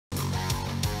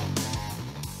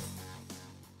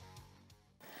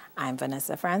I'm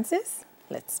Vanessa Francis.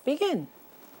 Let's begin.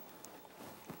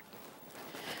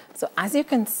 So as you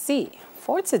can see,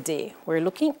 for today, we're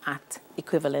looking at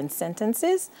equivalent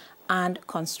sentences and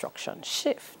construction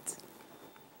shift.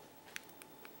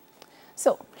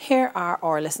 So here are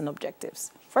our lesson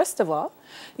objectives. First of all,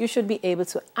 you should be able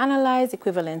to analyze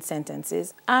equivalent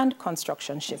sentences and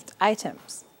construction shift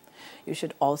items. You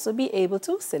should also be able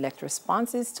to select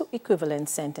responses to equivalent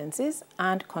sentences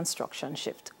and construction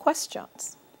shift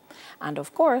questions. And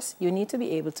of course, you need to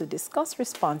be able to discuss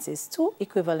responses to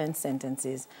equivalent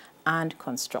sentences and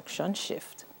construction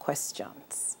shift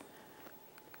questions.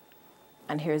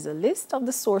 And here's a list of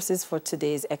the sources for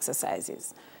today's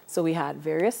exercises. So we had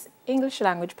various English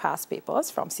language past papers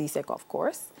from CSEC, of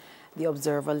course, the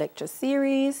Observer Lecture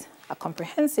Series, a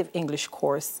comprehensive English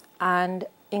course, and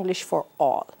English for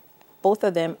All, both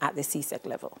of them at the CSEC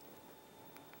level.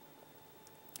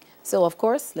 So of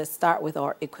course, let's start with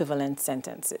our equivalent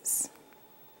sentences.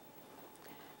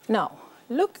 Now,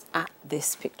 look at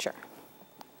this picture.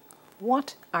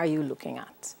 What are you looking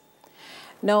at?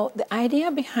 Now, the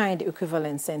idea behind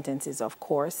equivalent sentences, of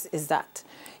course, is that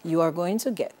you are going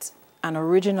to get an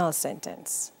original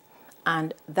sentence,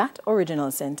 and that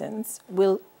original sentence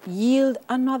will yield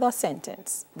another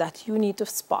sentence that you need to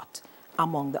spot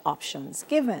among the options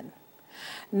given.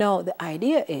 Now, the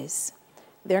idea is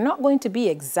they're not going to be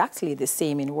exactly the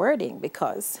same in wording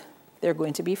because they're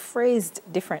going to be phrased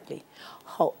differently.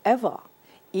 However,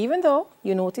 even though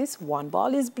you notice one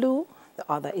ball is blue, the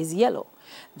other is yellow,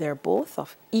 they're both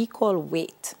of equal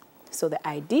weight. So the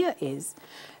idea is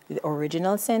the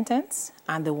original sentence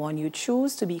and the one you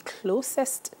choose to be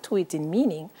closest to it in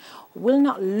meaning will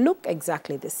not look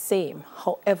exactly the same.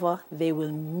 However, they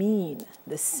will mean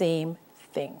the same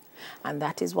thing. And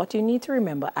that is what you need to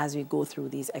remember as we go through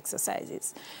these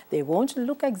exercises. They won't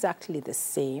look exactly the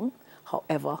same.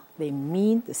 However, they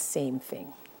mean the same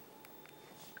thing.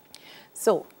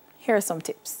 So here are some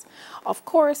tips. Of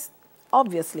course,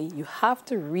 obviously, you have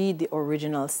to read the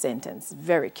original sentence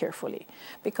very carefully,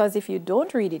 because if you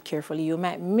don't read it carefully, you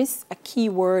might miss a key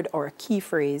word or a key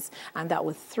phrase, and that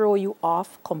will throw you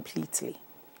off completely.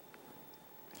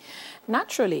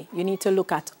 Naturally, you need to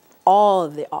look at all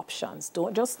the options.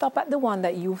 Don't just stop at the one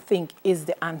that you think is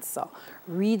the answer.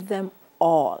 Read them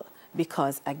all,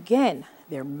 because again,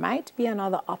 there might be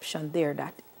another option there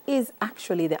that is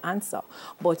actually the answer,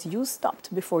 but you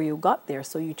stopped before you got there,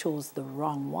 so you chose the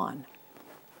wrong one.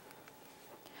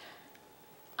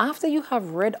 After you have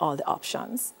read all the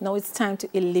options, now it's time to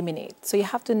eliminate. So you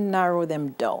have to narrow them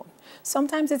down.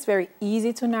 Sometimes it's very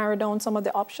easy to narrow down some of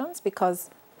the options because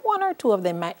one or two of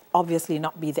them might obviously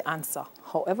not be the answer.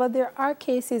 However, there are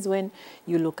cases when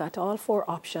you look at all four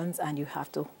options and you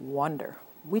have to wonder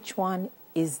which one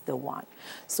is the one.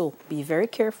 So be very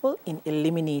careful in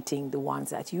eliminating the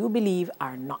ones that you believe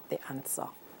are not the answer.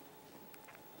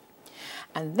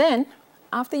 And then,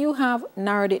 after you have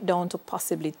narrowed it down to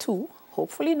possibly two,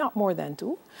 hopefully not more than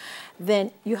two,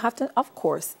 then you have to, of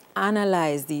course,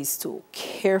 analyze these two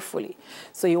carefully.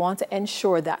 So you want to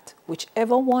ensure that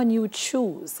whichever one you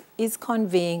choose is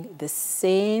conveying the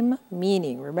same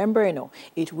meaning. Remember,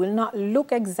 it will not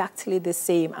look exactly the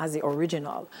same as the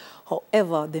original.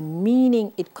 However, the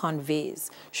meaning it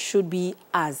conveys should be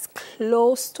as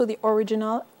close to the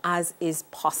original as is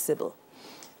possible.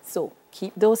 So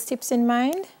keep those tips in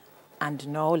mind, and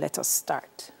now let us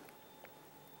start.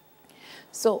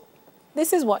 So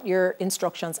this is what your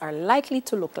instructions are likely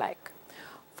to look like.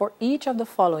 For each of the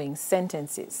following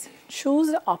sentences, choose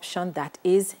the option that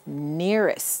is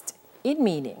nearest in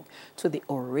meaning to the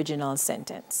original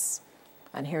sentence.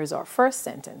 And here's our first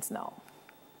sentence now.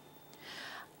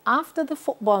 After the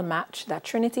football match that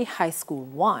Trinity High School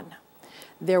won,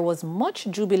 there was much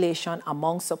jubilation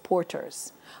among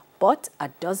supporters, but a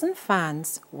dozen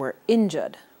fans were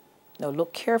injured. Now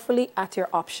look carefully at your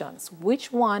options.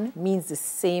 Which one means the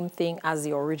same thing as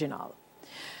the original?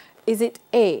 Is it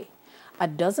A, a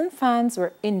dozen fans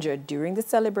were injured during the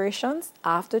celebrations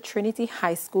after Trinity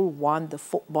High School won the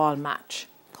football match?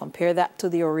 Compare that to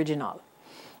the original.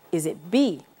 Is it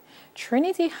B,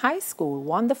 Trinity High School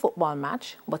won the football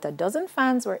match, but a dozen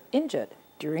fans were injured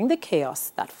during the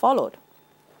chaos that followed?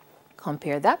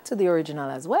 Compare that to the original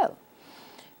as well.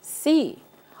 C,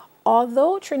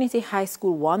 although Trinity High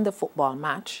School won the football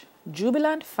match,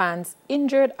 jubilant fans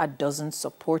injured a dozen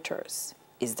supporters.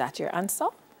 Is that your answer?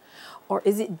 Or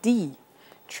is it D,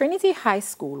 Trinity High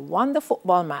School won the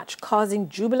football match, causing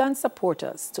jubilant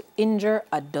supporters to injure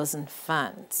a dozen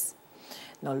fans?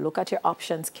 Now look at your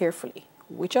options carefully.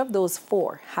 Which of those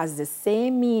four has the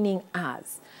same meaning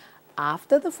as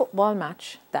after the football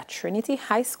match that Trinity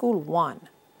High School won,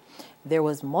 There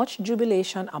was much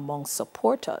jubilation among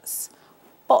supporters,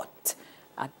 but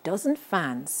a dozen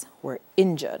fans were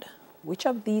injured. Which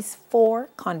of these four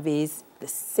conveys the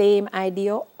same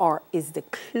idea or is the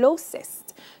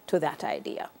closest to that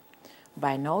idea?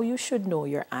 By now you should know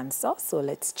your answer, so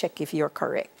let's check if you're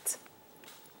correct.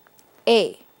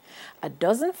 A. A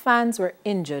dozen fans were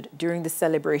injured during the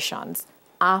celebrations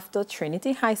after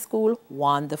Trinity High School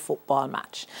won the football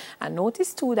match. And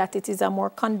notice too that it is a more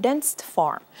condensed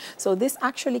form. So this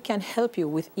actually can help you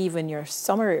with even your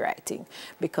summary writing,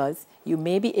 because you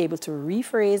may be able to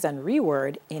rephrase and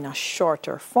reword in a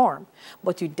shorter form,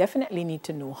 but you definitely need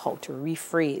to know how to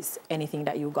rephrase anything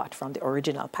that you got from the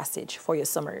original passage for your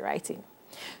summary writing.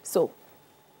 So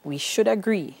we should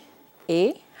agree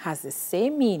A has the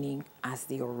same meaning as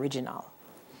the original.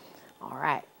 All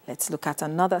right. Let's look at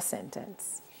another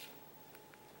sentence.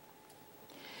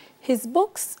 His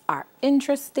books are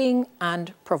interesting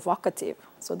and provocative.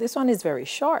 So this one is very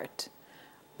short,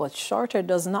 but shorter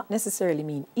does not necessarily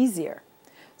mean easier.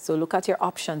 So look at your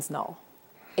options now.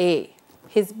 A.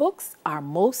 His books are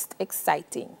most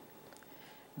exciting.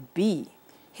 B.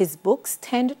 His books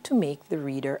tend to make the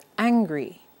reader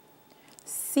angry.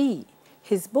 C.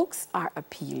 His books are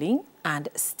appealing and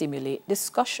stimulate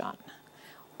discussion.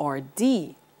 Or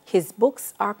D. His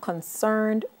books are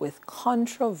concerned with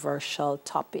controversial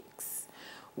topics.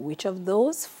 Which of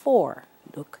those four,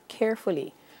 look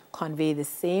carefully, convey the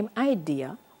same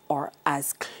idea or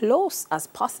as close as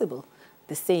possible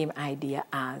the same idea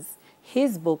as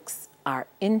his books are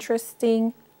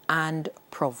interesting and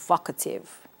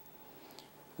provocative?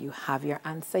 You have your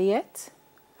answer yet?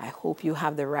 I hope you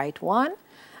have the right one.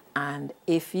 And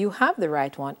if you have the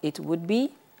right one, it would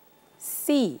be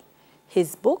C.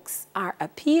 His books are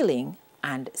appealing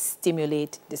and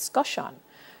stimulate discussion.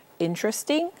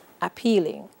 Interesting,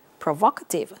 appealing,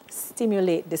 provocative,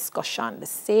 stimulate discussion. The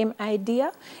same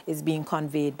idea is being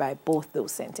conveyed by both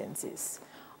those sentences.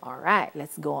 All right,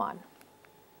 let's go on.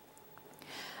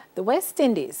 The West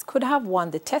Indies could have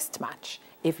won the test match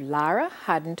if Lara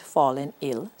hadn't fallen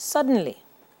ill suddenly.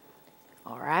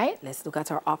 All right, let's look at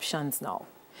our options now.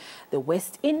 The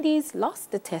West Indies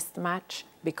lost the test match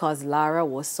because Lara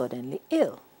was suddenly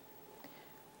ill.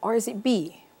 Or is it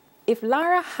B? If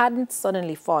Lara hadn't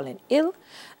suddenly fallen ill,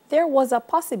 there was a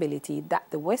possibility that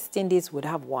the West Indies would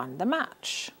have won the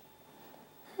match.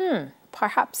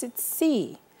 Perhaps it's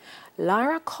C.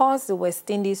 Lara caused the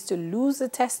West Indies to lose the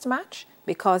test match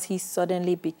because he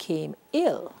suddenly became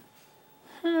ill.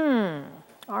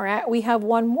 All right, we have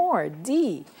one more,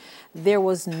 D. There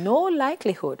was no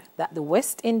likelihood that the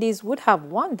West Indies would have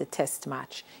won the test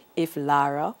match if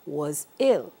Lara was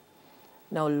ill.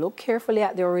 Now look carefully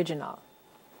at the original.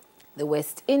 The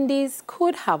West Indies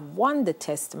could have won the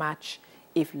test match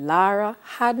if Lara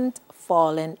hadn't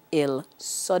fallen ill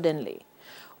suddenly.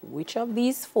 Which of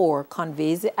these four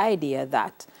conveys the idea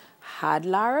that had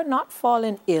Lara not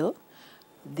fallen ill,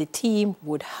 the team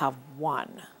would have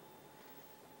won?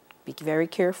 Be very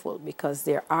careful because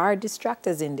there are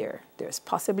distractors in there. There's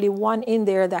possibly one in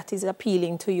there that is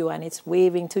appealing to you and it's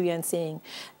waving to you and saying,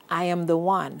 I am the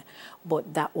one.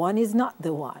 But that one is not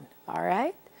the one. All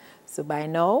right? So by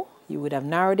now, you would have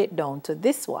narrowed it down to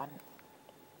this one.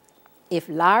 If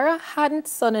Lara hadn't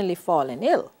suddenly fallen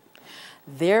ill,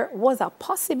 there was a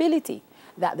possibility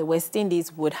that the West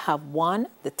Indies would have won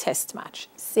the test match.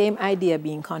 Same idea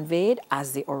being conveyed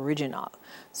as the original.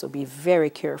 So be very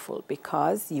careful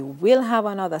because you will have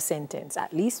another sentence,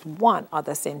 at least one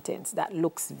other sentence that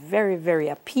looks very, very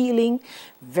appealing,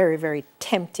 very, very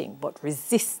tempting, but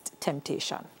resist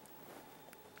temptation.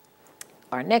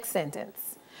 Our next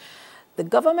sentence. The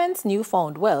government's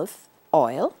newfound wealth,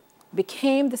 oil,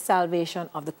 became the salvation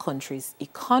of the country's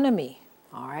economy.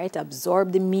 All right,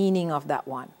 absorb the meaning of that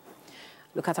one.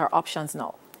 Look at our options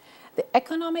now. The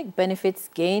economic benefits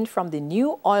gained from the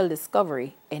new oil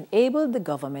discovery enabled the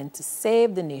government to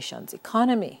save the nation's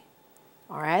economy.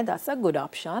 All right, that's a good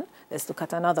option. Let's look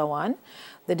at another one.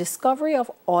 The discovery of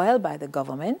oil by the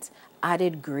government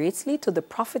added greatly to the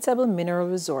profitable mineral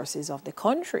resources of the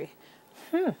country.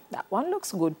 That one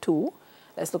looks good too.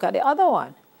 Let's look at the other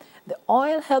one. The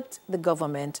oil helped the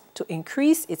government to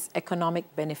increase its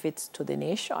economic benefits to the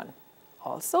nation.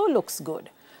 Also looks good.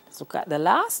 Let's look at the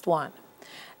last one.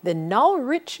 The now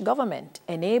rich government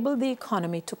enabled the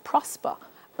economy to prosper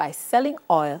by selling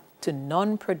oil to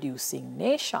non-producing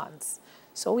nations.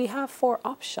 So we have four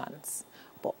options.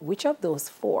 But which of those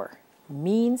four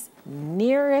means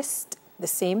nearest the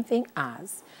same thing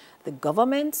as the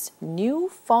government's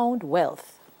newfound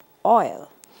wealth,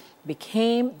 oil,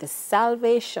 became the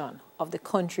salvation of the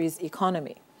country's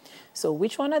economy? So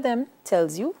which one of them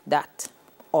tells you that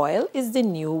oil is the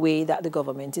new way that the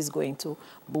government is going to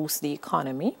boost the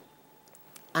economy,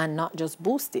 and not just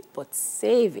boost it, but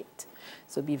save it.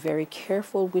 So be very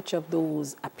careful which of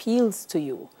those appeals to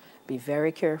you. Be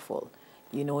very careful.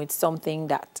 You know it's something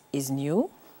that is new,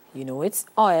 you know it's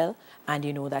oil, and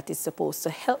you know that it's supposed to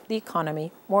help the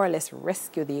economy, more or less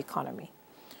rescue the economy.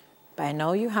 By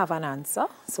now you have an answer,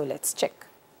 so let's check.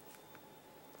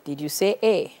 Did you say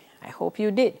A? I hope you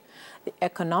did. The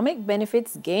economic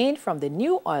benefits gained from the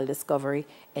new oil discovery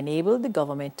enabled the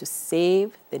government to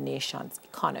save the nation's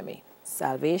economy.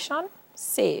 Salvation,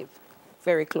 save.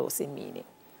 Very close in meaning.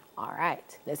 All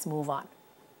right, let's move on.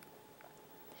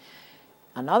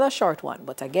 Another short one,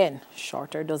 but again,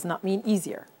 shorter does not mean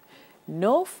easier.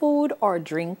 No food or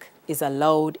drink is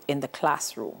allowed in the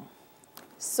classroom.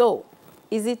 So,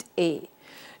 is it A,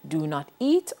 do not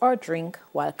eat or drink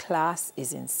while class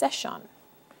is in session?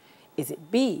 Is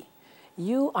it B,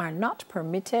 you are not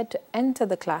permitted to enter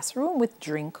the classroom with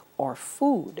drink or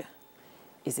food?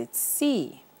 Is it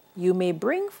C, you may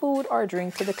bring food or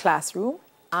drink to the classroom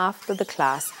after the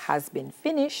class has been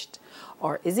finished?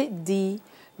 Or is it D,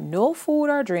 no food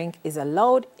or drink is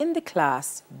allowed in the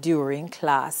class during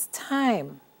class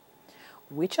time?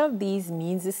 Which of these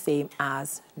means the same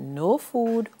as no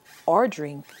food or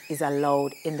drink is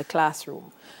allowed in the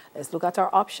classroom? Let's look at our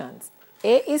options.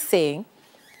 A is saying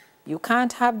you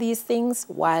can't have these things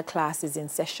while class is in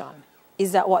session.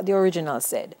 Is that what the original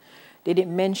said? Did it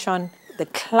mention the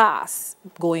class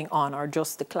going on or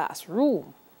just the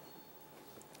classroom?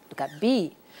 Look at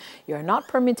B. You're not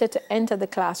permitted to enter the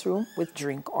classroom with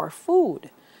drink or food.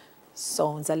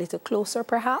 Sounds a little closer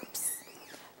perhaps.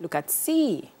 Look at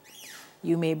C.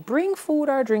 You may bring food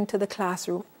or drink to the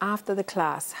classroom after the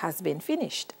class has been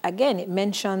finished. Again, it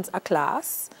mentions a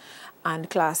class and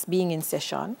class being in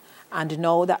session. And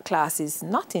now that class is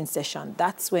not in session,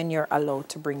 that's when you're allowed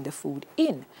to bring the food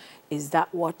in. Is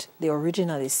that what the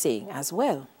original is saying as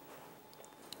well?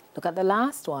 Look at the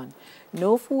last one.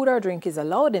 No food or drink is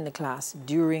allowed in the class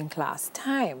during class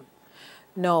time.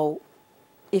 Now,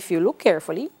 if you look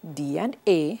carefully, D and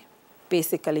A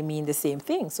basically mean the same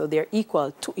thing. So they're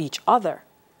equal to each other,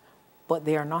 but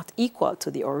they are not equal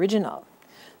to the original.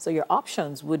 So your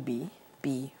options would be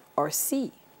B or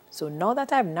C. So now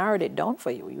that I've narrowed it down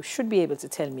for you, you should be able to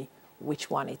tell me which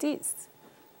one it is.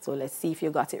 So let's see if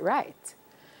you got it right.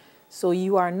 So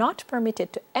you are not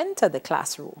permitted to enter the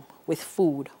classroom with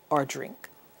food or drink.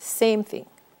 Same thing.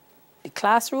 The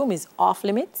classroom is off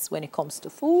limits when it comes to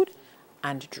food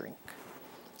and drink.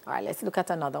 All right, let's look at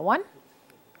another one.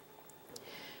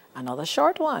 Another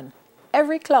short one.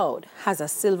 Every cloud has a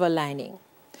silver lining.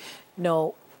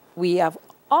 Now,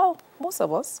 most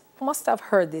of us must have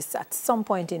heard this at some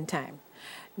point in time.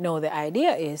 Now, the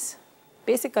idea is,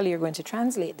 basically you're going to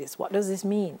translate this. What does this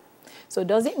mean? So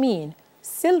does it mean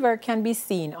silver can be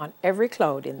seen on every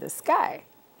cloud in the sky?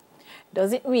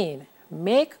 Does it mean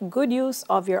make good use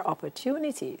of your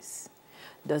opportunities?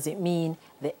 Does it mean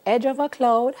the edge of a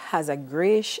cloud has a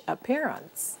grayish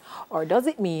appearance? Or does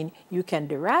it mean you can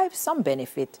derive some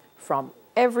benefit from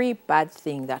every bad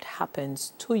thing that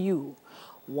happens to you?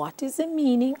 What is the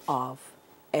meaning of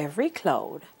every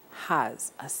cloud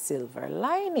has a silver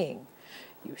lining?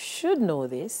 You should know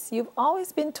this. You've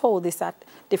always been told this at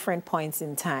different points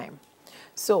in time.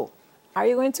 So, are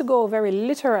you going to go very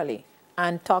literally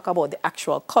and talk about the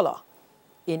actual color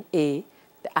in A,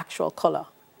 the actual color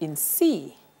in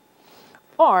C?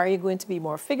 Or are you going to be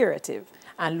more figurative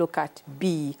and look at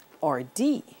B or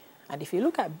D? And if you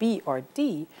look at B or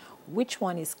D, which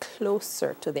one is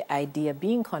closer to the idea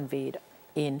being conveyed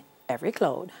in every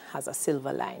cloud has a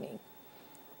silver lining?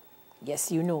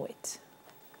 Yes, you know it.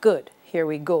 Good, here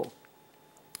we go.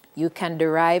 You can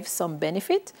derive some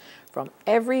benefit from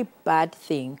every bad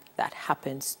thing that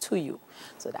happens to you.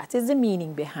 So that is the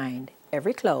meaning behind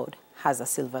every cloud has a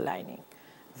silver lining.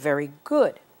 Very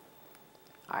good.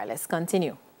 All right, let's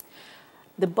continue.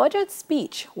 The budget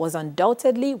speech was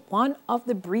undoubtedly one of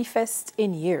the briefest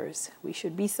in years. We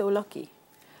should be so lucky.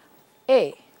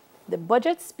 A, the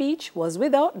budget speech was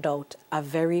without doubt a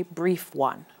very brief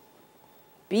one.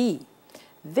 B,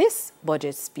 this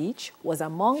budget speech was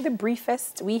among the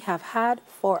briefest we have had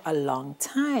for a long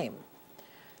time.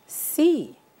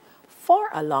 C, for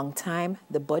a long time,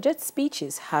 the budget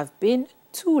speeches have been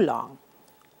too long.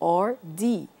 Or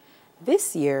D,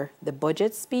 this year, the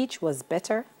budget speech was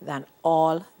better than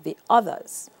all the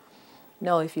others.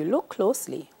 Now, if you look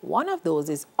closely, one of those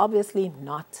is obviously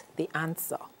not the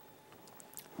answer.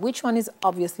 Which one is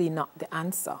obviously not the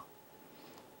answer?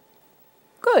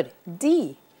 Good,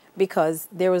 D, because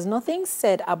there was nothing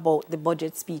said about the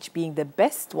budget speech being the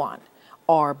best one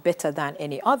or better than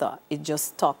any other. It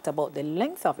just talked about the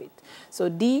length of it. So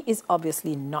D is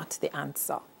obviously not the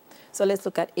answer. So let's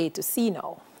look at A to C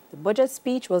now. The budget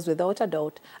speech was without a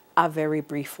doubt a very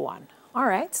brief one. All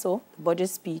right, so the budget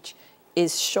speech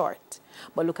is short.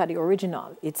 But look at the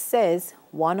original. It says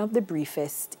one of the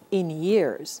briefest in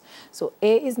years. So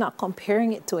A is not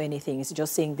comparing it to anything. It's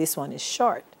just saying this one is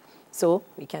short. So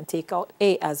we can take out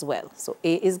A as well. So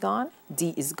A is gone,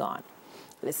 D is gone.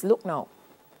 Let's look now.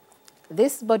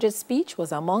 This budget speech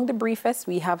was among the briefest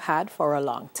we have had for a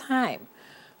long time.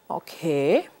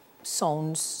 Okay,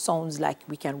 sounds like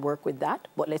we can work with that.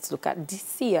 But let's look at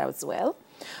C as well.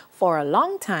 For a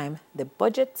long time, the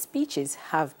budget speeches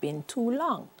have been too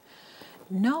long.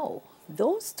 No,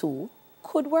 those two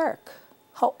could work.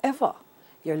 However,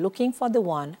 you're looking for the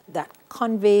one that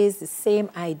conveys the same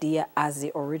idea as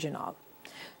the original.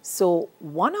 So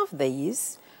one of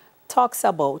these talks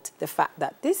about the fact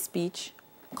that this speech,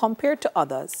 compared to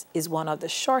others, is one of the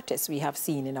shortest we have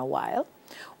seen in a while,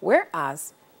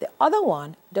 whereas the other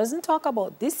one doesn't talk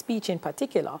about this speech in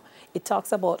particular. It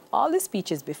talks about all the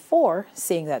speeches before,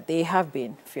 saying that they have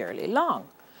been fairly long.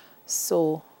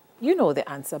 So you know the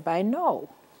answer by now.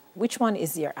 Which one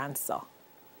is your answer?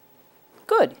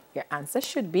 Good. Your answer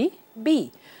should be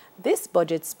B. This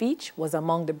budget speech was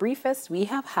among the briefest we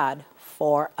have had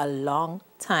for a long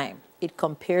time. It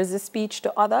compares the speech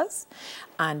to others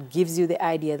and gives you the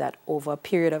idea that over a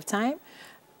period of time,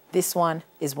 this one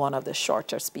is one of the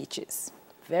shorter speeches.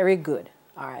 Very good.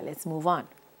 All right, let's move on.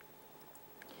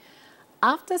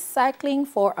 After cycling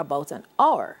for about an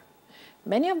hour,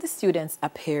 many of the students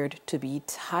appeared to be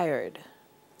tired.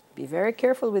 Be very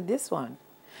careful with this one.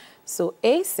 So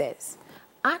A says,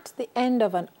 at the end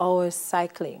of an hour's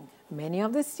cycling, many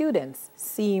of the students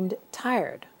seemed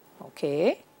tired.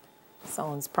 Okay,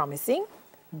 sounds promising.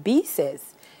 B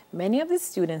says, many of the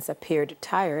students appeared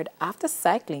tired after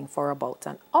cycling for about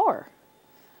an hour.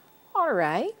 All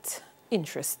right,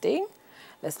 interesting.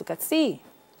 Let's look at C.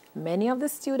 Many of the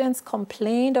students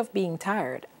complained of being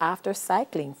tired after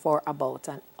cycling for about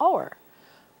an hour.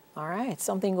 All right,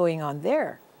 something going on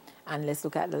there. And let's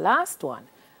look at the last one.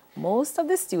 Most of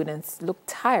the students looked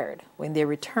tired when they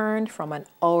returned from an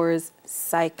hour's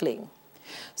cycling.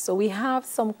 So we have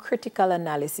some critical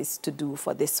analysis to do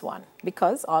for this one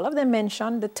because all of them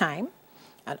mention the time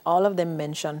and all of them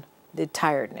mention the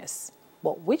tiredness.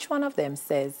 But which one of them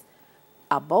says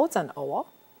about an hour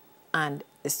and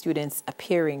the students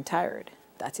appearing tired?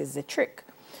 That is the trick.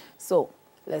 So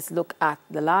let's look at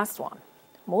the last one.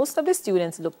 Most of the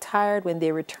students looked tired when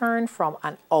they returned from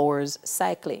an hour's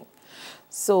cycling.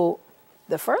 So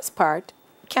the first part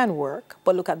can work,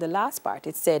 but look at the last part.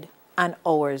 It said an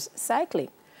hour's cycling.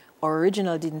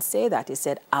 Original didn't say that. It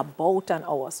said about an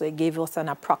hour. So it gave us an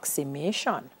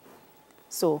approximation.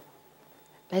 So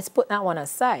let's put that one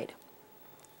aside.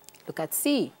 Look at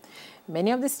C.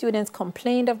 Many of the students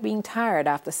complained of being tired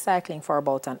after cycling for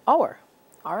about an hour.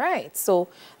 All right, so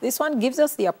this one gives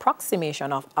us the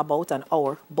approximation of about an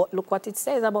hour, but look what it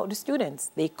says about the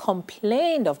students. They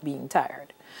complained of being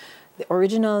tired. The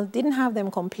original didn't have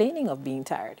them complaining of being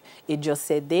tired. It just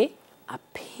said they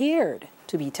appeared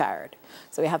to be tired.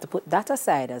 So we have to put that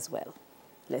aside as well.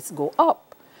 Let's go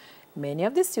up. Many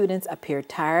of the students appeared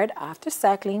tired after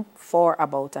cycling for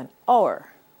about an hour.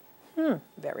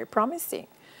 Very promising.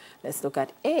 Let's look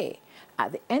at A.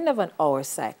 At the end of an hour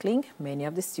cycling, many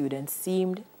of the students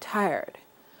seemed tired.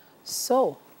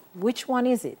 So, which one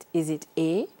is it? Is it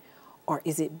A or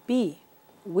is it B?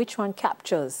 Which one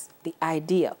captures the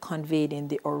idea conveyed in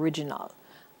the original?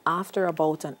 After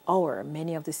about an hour,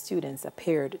 many of the students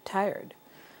appeared tired.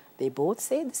 They both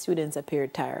say the students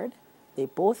appeared tired. They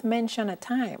both mention a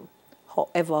time.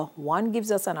 However, one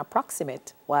gives us an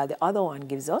approximate while the other one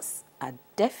gives us a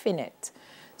definite.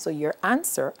 So your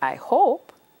answer, I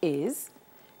hope, is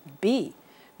B.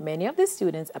 Many of the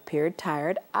students appeared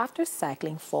tired after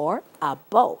cycling for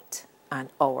about an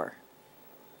hour.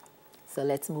 So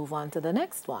let's move on to the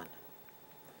next one.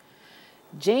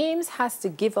 James has to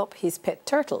give up his pet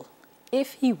turtle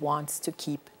if he wants to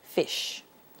keep fish.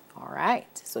 All right,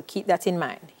 so keep that in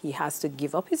mind. He has to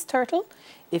give up his turtle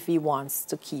if he wants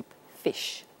to keep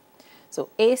fish. So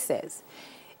A says,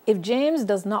 if James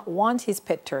does not want his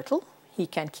pet turtle, he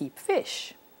can keep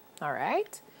fish. All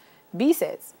right. B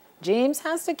says, James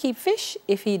has to keep fish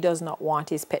if he does not want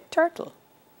his pet turtle.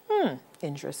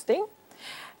 Interesting.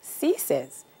 C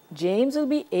says, James will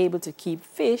be able to keep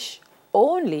fish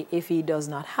only if he does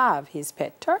not have his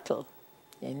pet turtle.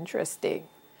 Interesting.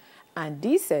 And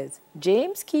D says,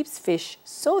 James keeps fish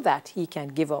so that he can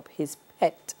give up his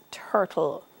pet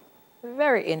turtle.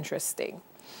 Very interesting.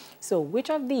 So which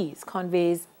of these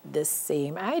conveys the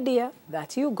same idea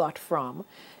that you got from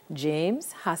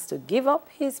James has to give up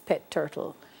his pet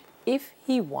turtle if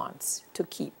he wants to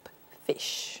keep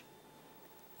fish?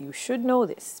 You should know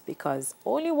this because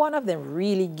only one of them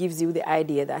really gives you the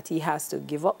idea that he has to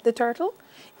give up the turtle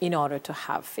in order to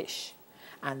have fish.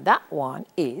 And that one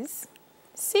is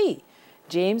C.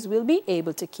 James will be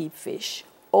able to keep fish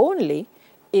only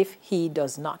if he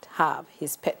does not have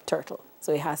his pet turtle.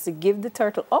 So he has to give the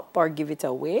turtle up or give it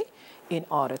away in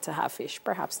order to have fish.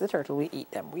 Perhaps the turtle will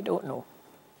eat them. We don't know.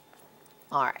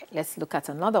 All right, let's look at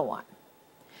another one.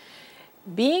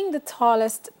 Being the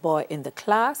tallest boy in the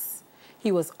class,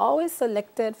 he was always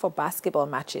selected for basketball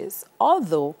matches,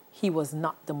 although he was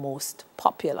not the most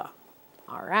popular.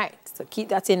 All right, so keep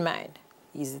that in mind.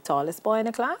 He's the tallest boy in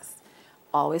the class,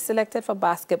 always selected for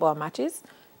basketball matches,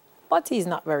 but he's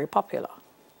not very popular.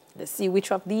 Let's see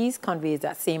which of these conveys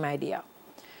that same idea.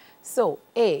 So,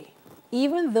 A,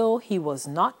 even though he was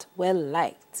not well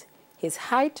liked, his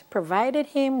height provided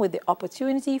him with the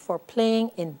opportunity for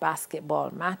playing in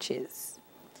basketball matches.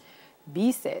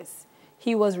 B says,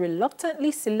 he was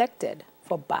reluctantly selected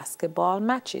for basketball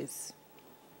matches.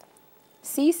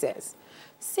 C says,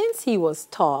 since he was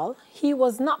tall, he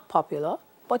was not popular,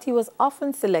 but he was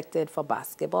often selected for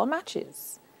basketball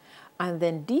matches. And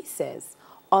then D says,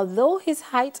 although his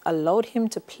height allowed him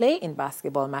to play in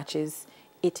basketball matches,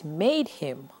 it made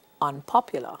him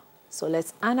unpopular. So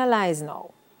let's analyze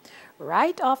now.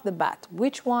 Right off the bat,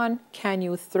 which one can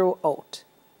you throw out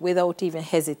without even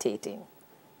hesitating?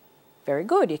 Very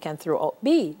good, you can throw out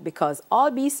B because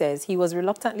all B says he was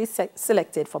reluctantly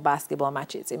selected for basketball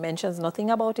matches. It mentions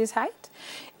nothing about his height.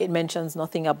 It mentions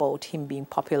nothing about him being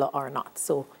popular or not.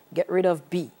 So get rid of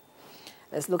B.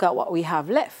 Let's look at what we have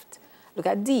left. Look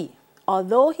at D.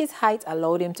 Although his height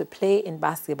allowed him to play in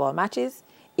basketball matches,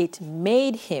 it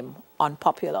made him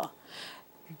unpopular.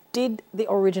 Did the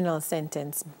original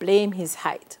sentence blame his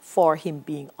height for him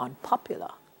being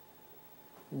unpopular?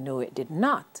 No, it did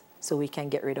not. So we can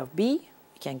get rid of B,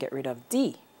 we can get rid of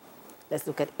D. Let's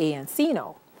look at A and C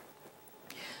now.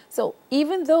 So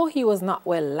even though he was not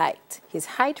well liked,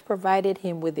 his height provided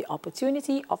him with the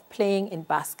opportunity of playing in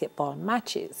basketball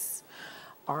matches.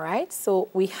 All right, so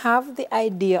we have the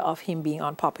idea of him being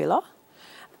unpopular,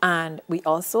 and we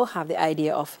also have the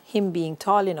idea of him being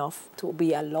tall enough to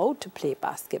be allowed to play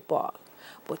basketball.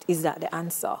 But is that the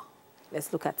answer?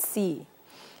 Let's look at C.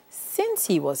 Since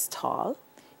he was tall,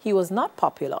 he was not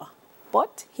popular,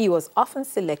 but he was often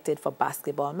selected for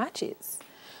basketball matches.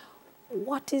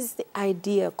 What is the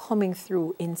idea coming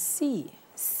through in C?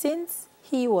 Since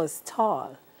he was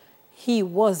tall, he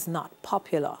was not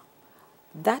popular.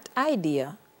 That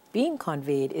idea being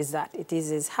conveyed is that it is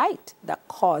his height that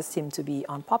caused him to be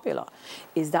unpopular.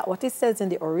 Is that what it says in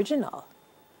the original?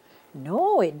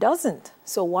 No, it doesn't.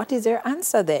 So what is your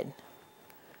answer then?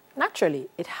 Naturally,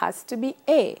 it has to be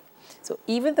A. So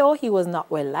even though he was not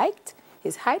well liked,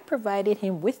 his height provided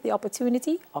him with the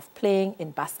opportunity of playing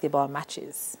in basketball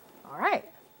matches. All right,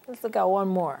 let's look at one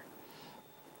more.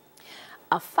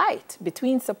 A fight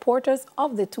between supporters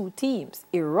of the two teams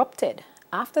erupted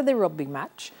after the rugby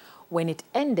match when it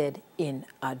ended in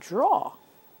a draw.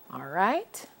 All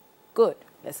right, good.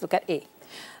 Let's look at A.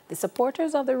 The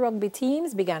supporters of the rugby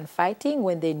teams began fighting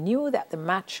when they knew that the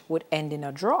match would end in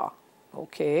a draw.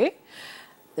 Okay.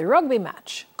 The rugby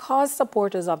match caused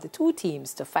supporters of the two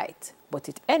teams to fight, but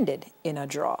it ended in a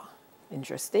draw.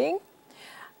 Interesting.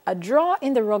 A draw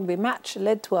in the rugby match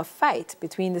led to a fight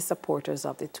between the supporters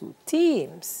of the two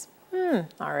teams.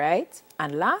 All right.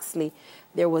 And lastly,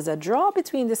 there was a draw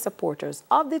between the supporters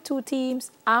of the two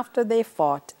teams after they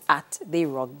fought at the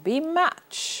rugby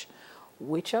match.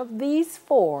 Which of these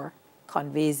four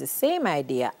conveys the same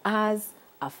idea as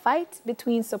a fight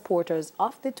between supporters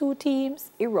of the two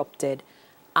teams erupted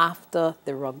after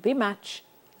the rugby match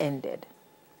ended?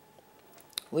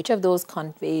 Which of those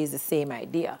conveys the same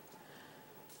idea?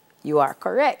 You are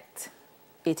correct.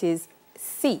 It is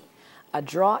C. A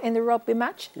draw in the rugby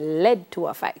match led to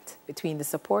a fight between the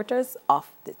supporters of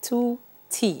the two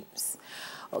teams.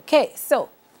 Okay, so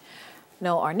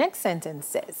now our next sentence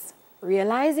says,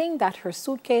 realizing that her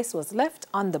suitcase was left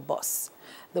on the bus,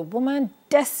 the woman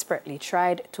desperately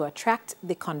tried to attract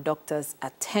the conductor's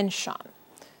attention.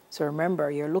 So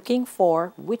remember, you're looking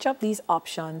for which of these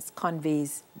options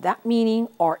conveys that meaning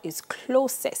or is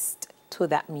closest to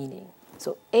that meaning.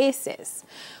 So A says,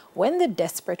 when the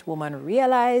desperate woman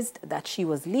realized that she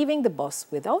was leaving the bus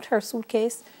without her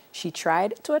suitcase, she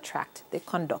tried to attract the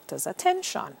conductor's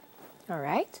attention. All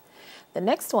right. The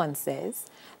next one says,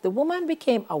 the woman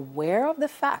became aware of the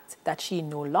fact that she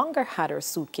no longer had her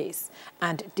suitcase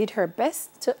and did her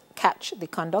best to catch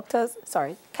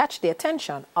the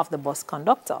attention of the bus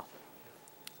conductor.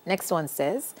 Next one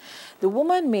says, the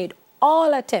woman made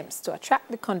all attempts to attract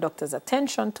the conductor's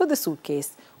attention to the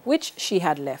suitcase which she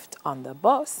had left on the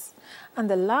bus. And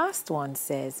the last one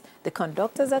says, the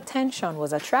conductor's attention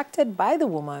was attracted by the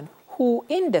woman who,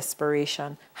 in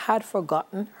desperation, had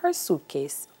forgotten her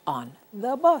suitcase on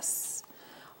the bus.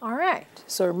 All right,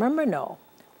 so remember now,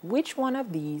 which one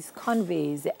of these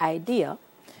conveys the idea?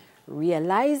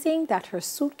 Realizing that her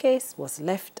suitcase was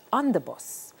left on the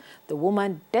bus, the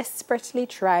woman desperately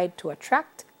tried to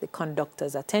attract the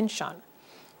conductor's attention.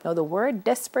 Now, the word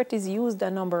desperate is used a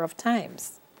number of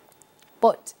times,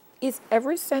 but is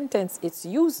every sentence it's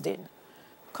used in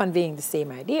conveying the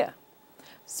same idea?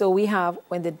 So we have,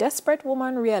 when the desperate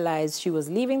woman realized she was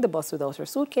leaving the bus without her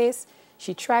suitcase,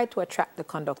 she tried to attract the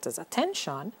conductor's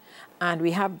attention. And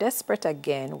we have desperate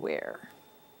again where?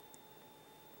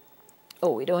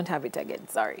 Oh, we don't have it again,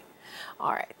 sorry.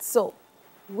 All right, so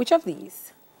which of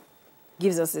these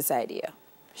gives us this idea?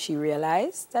 She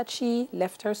realized that she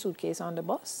left her suitcase on the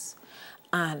bus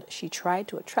and she tried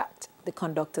to attract the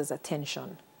conductor's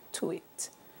attention to it.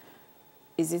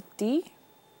 Is it D?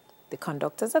 The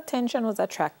conductor's attention was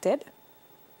attracted?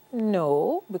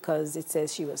 No, because it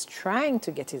says she was trying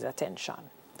to get his attention.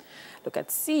 Look at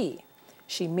C.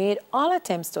 She made all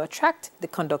attempts to attract the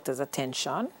conductor's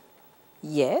attention.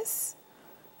 Yes.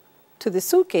 To the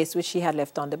suitcase which she had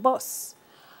left on the bus.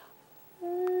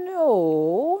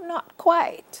 No, not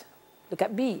quite. Look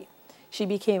at B. She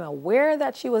became aware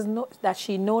that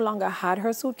she no longer had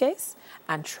her suitcase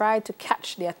and tried to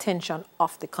catch the attention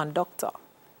of the conductor.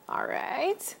 All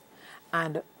right.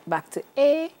 And back to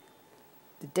A.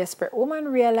 The desperate woman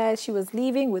realized she was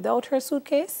leaving without her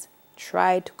suitcase,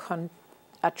 tried to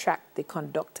attract the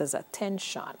conductor's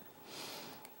attention.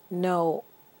 Now,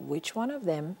 which one of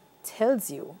them tells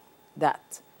you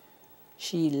that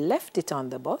she left it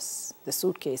on the bus, the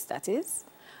suitcase that is,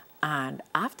 and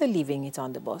after leaving it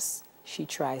on the bus, she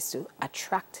tries to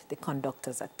attract the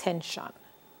conductor's attention?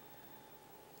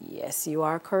 Yes, you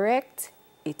are correct.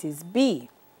 It is B.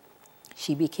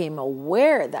 She became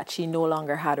aware that she no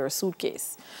longer had her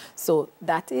suitcase. So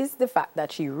that is the fact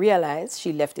that she realized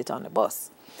she left it on the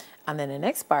bus. And then the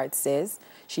next part says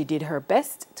she did her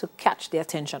best to catch the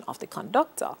attention of the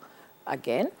conductor.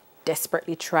 Again,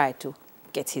 desperately tried to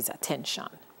get his attention.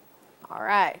 All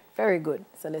right, very good.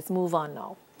 So let's move on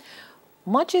now.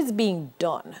 Much is being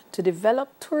done to develop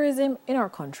tourism in our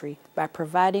country by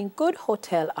providing good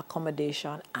hotel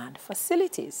accommodation and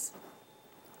facilities.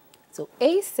 So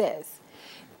A says,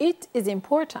 it is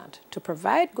important to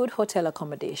provide good hotel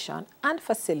accommodation and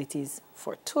facilities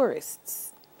for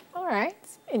tourists. All right,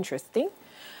 interesting.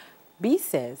 B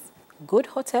says, good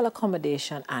hotel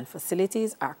accommodation and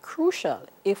facilities are crucial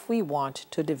if we want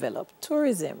to develop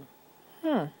tourism.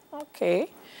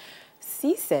 Okay.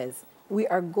 C says, we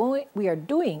are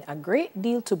doing a great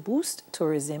deal to boost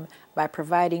tourism by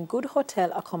providing good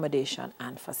hotel accommodation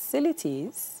and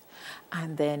facilities.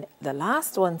 And then the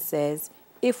last one says,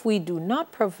 if we do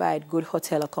not provide good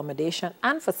hotel accommodation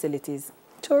and facilities,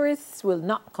 tourists will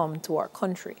not come to our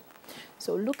country.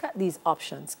 So look at these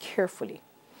options carefully.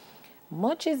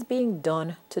 Much is being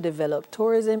done to develop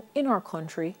tourism in our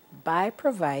country by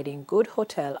providing good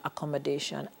hotel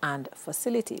accommodation and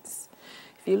facilities.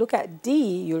 If you look at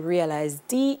D, you'll realize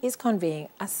D is conveying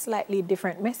a slightly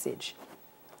different message,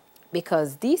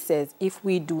 because D says if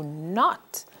we do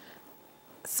not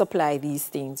supply these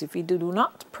things, if we do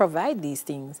not provide these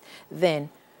things, then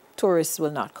tourists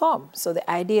will not come. So the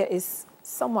idea is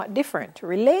somewhat different,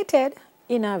 related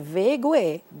in a vague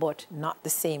way, but not the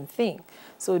same thing.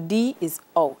 So D is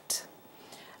out.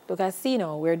 Look at C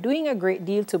now. We're doing a great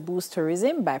deal to boost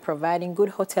tourism by providing good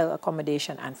hotel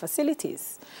accommodation and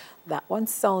facilities. That one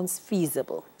sounds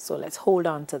feasible, so let's hold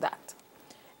on to that.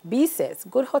 B says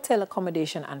good hotel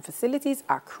accommodation and facilities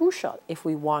are crucial if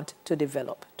we want to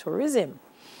develop tourism.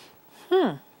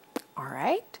 All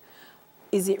right.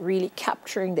 Is it really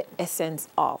capturing the essence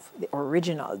of the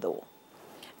original though?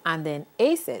 And then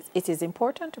A says it is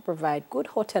important to provide good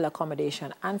hotel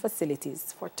accommodation and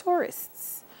facilities for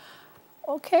tourists.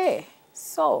 Okay,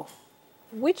 so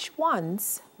which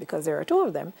ones, because there are two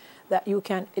of them, that you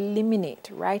can eliminate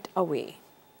right away?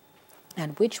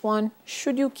 And which one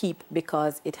should you keep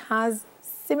because it has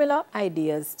similar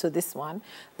ideas to this one,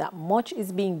 that much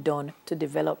is being done to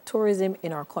develop tourism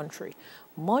in our country.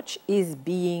 Much is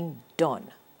being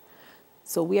done.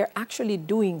 So we are actually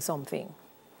doing something.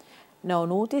 Now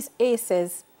notice A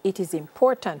says it is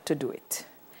important to do it.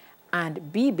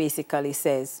 And B basically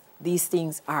says these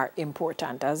things are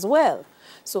important as well.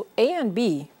 So A and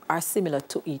B are similar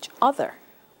to each other,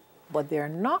 but they're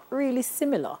not really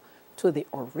similar to the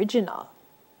original,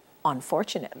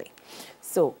 unfortunately.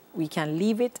 So we can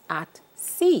leave it at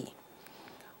C.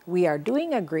 We are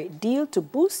doing a great deal to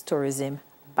boost tourism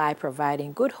by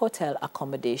providing good hotel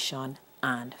accommodation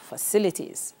and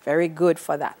facilities. Very good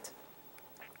for that.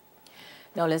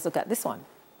 Now let's look at this one.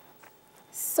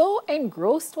 So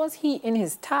engrossed was he in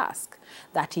his task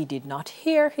that he did not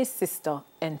hear his sister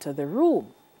enter the room.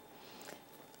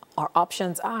 Our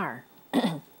options are,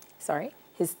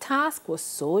 his task was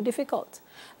so difficult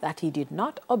that he did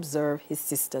not observe his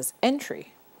sister's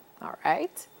entry. All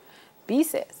right. B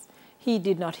says, he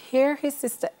did not hear his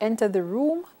sister enter the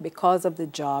room because of the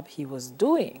job he was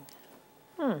doing.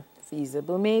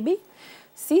 Feasible maybe.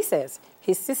 C says,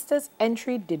 his sister's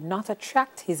entry did not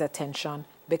attract his attention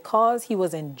because he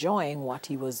was enjoying what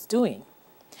he was doing.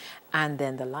 And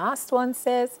then the last one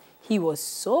says, he was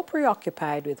so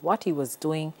preoccupied with what he was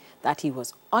doing that he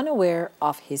was unaware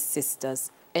of his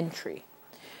sister's entry.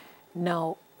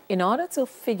 Now, in order to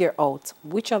figure out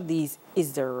which of these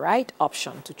is the right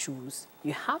option to choose,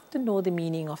 you have to know the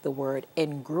meaning of the word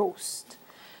engrossed.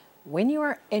 When you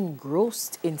are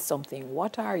engrossed in something,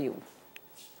 what are you?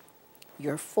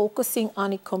 You're focusing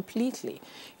on it completely.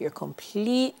 You're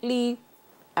completely,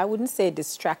 I wouldn't say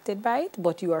distracted by it,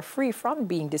 but you are free from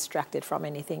being distracted from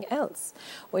anything else.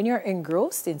 When you're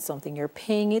engrossed in something, you're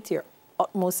paying it your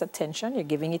utmost attention, you're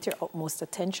giving it your utmost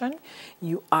attention,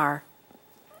 you are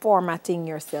formatting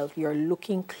yourself, you're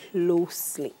looking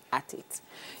closely at it,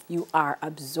 you are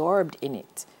absorbed in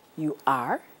it, you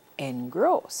are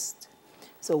engrossed.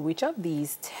 So which of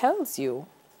these tells you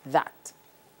that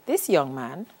this young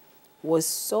man was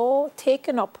so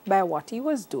taken up by what he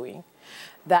was doing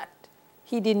that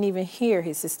he didn't even hear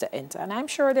his sister enter? And I'm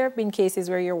sure there have been cases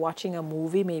where you're watching a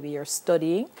movie, maybe you're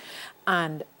studying,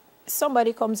 and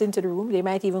somebody comes into the room, they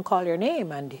might even call your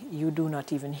name, and you do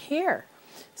not even hear.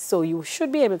 So you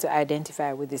should be able to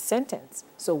identify with this sentence.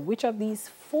 So which of these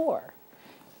four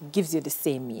gives you the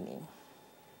same meaning?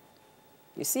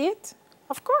 You see it?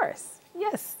 Of course.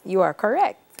 Yes, you are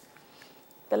correct.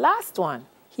 The last one,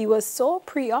 he was so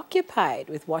preoccupied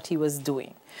with what he was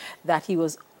doing that he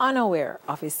was unaware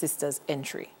of his sister's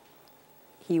entry.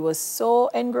 He was so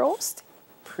engrossed,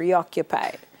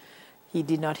 preoccupied. He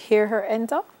did not hear her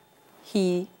enter.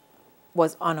 He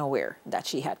was unaware that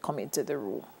she had come into the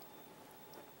room.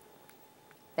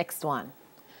 Next one.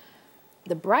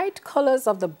 The bright colors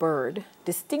of the bird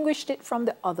distinguished it from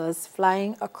the others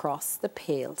flying across the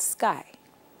pale sky.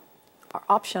 Our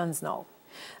options now.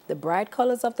 The bright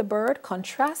colors of the bird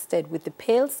contrasted with the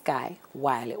pale sky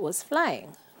while it was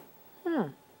flying.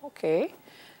 Okay.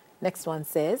 Next one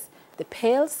says, the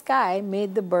pale sky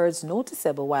made the birds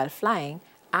noticeable while flying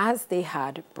as they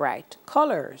had bright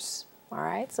colors. All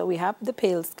right, so we have the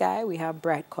pale sky, we have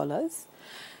bright colors.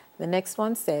 The next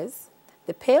one says,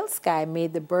 the pale sky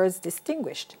made the birds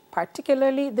distinguished,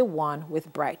 particularly the one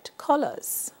with bright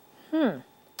colors.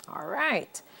 All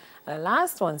right. And the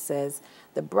last one says,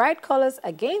 the bright colors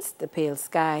against the pale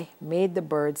sky made the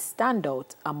birds stand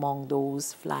out among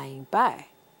those flying by.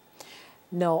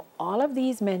 Now, all of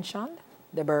these mentioned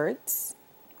the birds,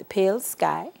 the pale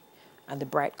sky, and the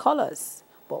bright colors.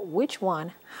 But which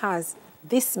one has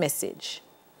this message?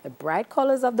 The bright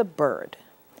colors of the bird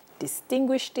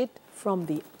distinguished it from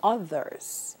the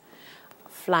others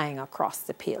flying across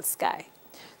the pale sky.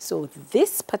 So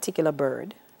this particular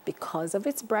bird, because of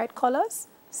its bright colors,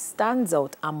 stands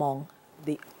out among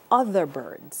the other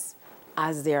birds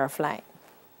as they are flying.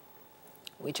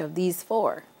 Which of these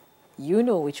four? You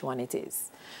know which one it is.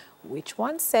 Which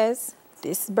one says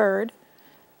this bird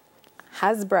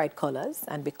has bright colors,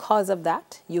 and because of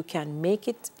that, you can make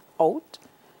it out,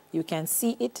 you can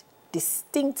see it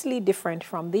distinctly different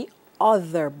from the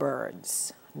other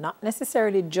birds. Not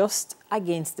necessarily just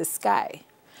against the sky,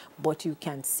 but you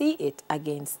can see it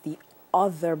against the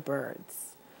other birds.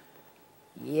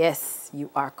 Yes, you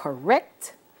are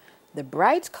correct. The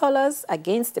bright colors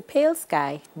against the pale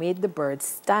sky made the bird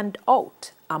stand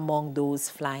out among those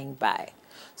flying by.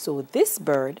 So this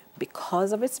bird,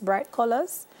 because of its bright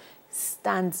colors,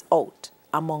 stands out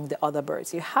among the other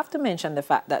birds. You have to mention the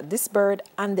fact that this bird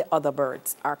and the other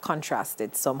birds are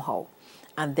contrasted somehow.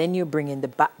 And then you bring in the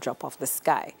backdrop of the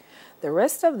sky. The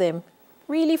rest of them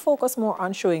really focus more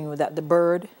on showing you that the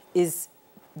bird is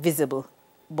visible,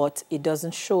 but it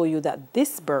doesn't show you that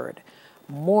this bird,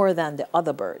 more than the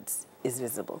other birds, is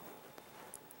visible.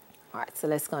 All right, so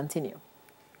let's continue.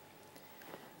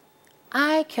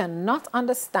 I cannot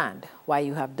understand why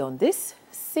you have done this,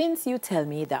 since you tell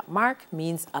me that Mark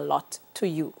means a lot to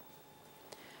you.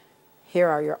 Here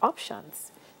are your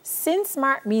options. Since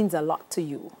Mark means a lot to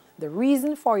you, the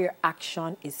reason for your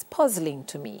action is puzzling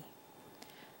to me.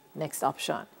 Next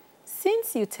option.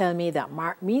 Since you tell me that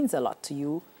Mark means a lot to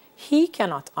you, he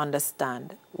cannot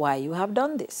understand why you have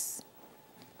done this.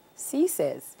 C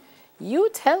says, you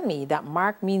tell me that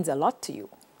Mark means a lot to you.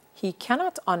 He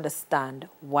cannot understand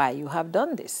why you have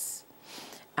done this.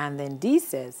 And then D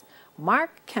says,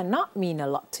 Mark cannot mean a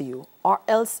lot to you, or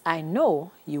else I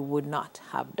know you would not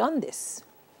have done this.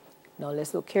 Now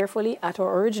let's look carefully at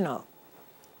our original.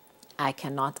 I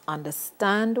cannot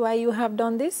understand why you have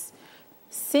done this,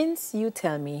 since you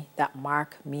tell me that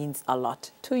Mark means a lot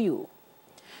to you.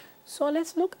 So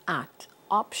let's look at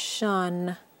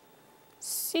option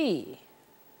C.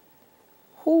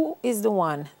 Who is the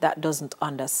one that doesn't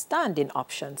understand in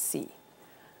option C,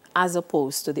 as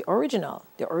opposed to the original?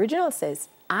 The original says,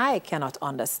 I cannot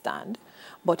understand,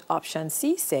 but option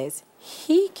C says,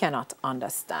 he cannot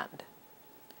understand.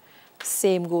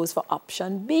 Same goes for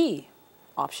option B.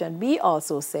 Option B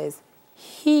also says,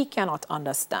 he cannot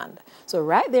understand. So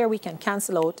right there we can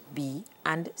cancel out B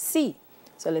and C.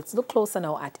 So let's look closer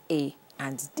now at A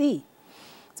and D.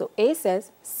 So A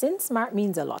says, since Mark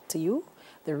means a lot to you,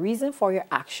 the reason for your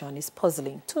action is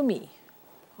puzzling to me.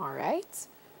 All right?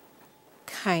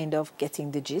 Kind of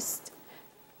getting the gist.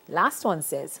 Last one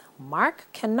says, Mark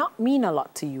cannot mean a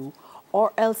lot to you,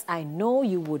 or else I know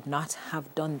you would not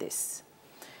have done this.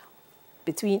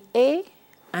 Between A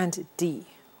and D,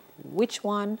 which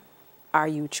one are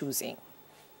you choosing?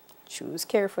 Choose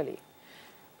carefully.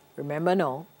 Remember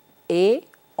now, A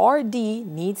or D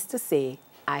needs to say,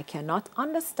 I cannot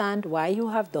understand why you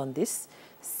have done this,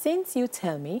 since you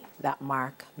tell me that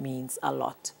Mark means a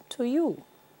lot to you.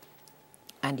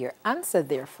 And your answer,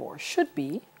 therefore, should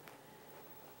be,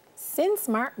 since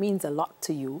Mark means a lot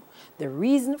to you, the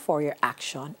reason for your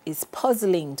action is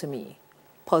puzzling to me.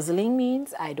 Puzzling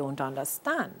means I don't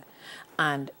understand.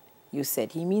 And you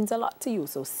said he means a lot to you,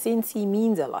 so since he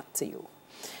means a lot to you.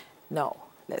 Now,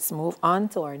 let's move on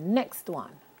to our next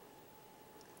one.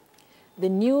 The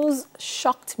news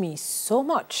shocked me so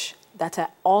much that I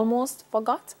almost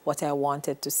forgot what I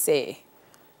wanted to say.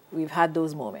 We've had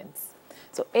those moments.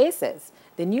 So A says,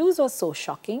 the news was so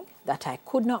shocking that I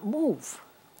could not move.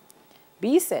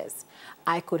 B says,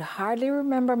 I could hardly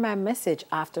remember my message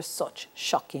after such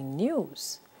shocking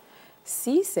news.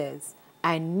 C says,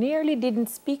 I nearly didn't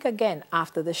speak again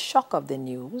after the shock of the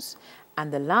news.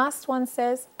 And the last one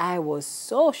says, I was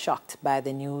so shocked by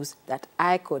the news that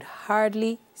I could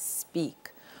hardly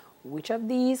speak. Which of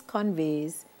these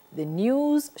conveys the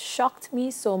news shocked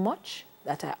me so much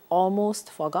that I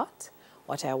almost forgot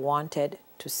what I wanted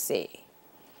to say?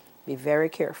 Be very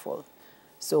careful.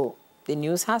 So the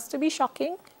news has to be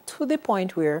shocking to the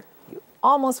point where you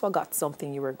almost forgot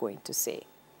something you were going to say.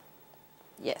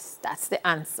 Yes, that's the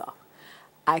answer.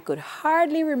 I could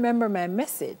hardly remember my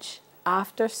message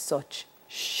after such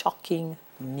shocking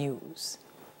news.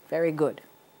 Very good.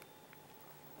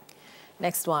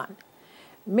 Next one.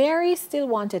 Mary still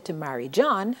wanted to marry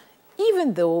John,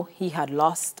 even though he had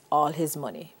lost all his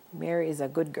money. Mary is a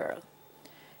good girl.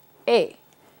 A.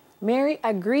 Mary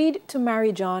agreed to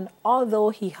marry John, although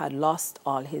he had lost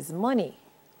all his money.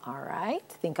 All right,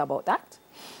 think about that.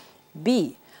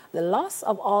 B. The loss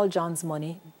of all John's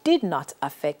money did not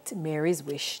affect Mary's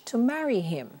wish to marry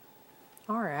him.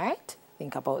 All right,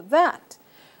 think about that.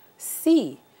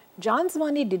 C. John's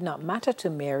money did not matter to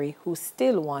Mary, who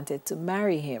still wanted to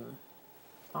marry him.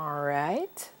 All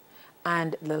right.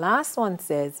 And the last one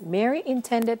says, Mary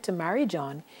intended to marry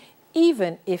John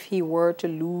even if he were to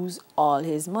lose all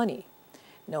his money.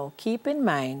 Now, keep in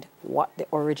mind what the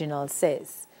original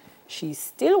says. She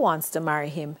still wants to marry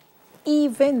him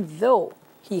even though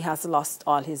he has lost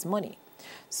all his money.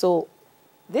 So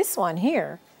this one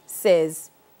here says,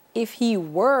 if he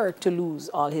were to lose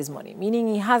all his money, meaning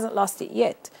he hasn't lost it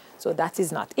yet. So that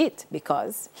is not it,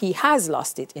 because he has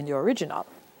lost it in the original.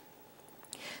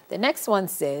 The next one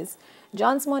says,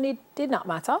 John's money did not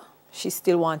matter. She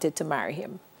still wanted to marry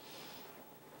him.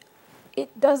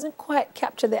 It doesn't quite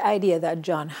capture the idea that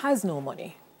John has no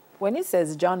money. When it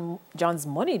says John's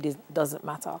money doesn't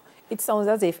matter, it sounds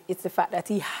as if it's the fact that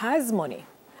he has money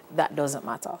that doesn't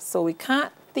matter. So we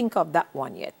can't think of that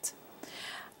one yet.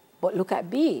 But look at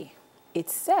B. It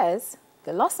says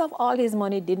the loss of all his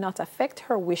money did not affect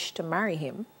her wish to marry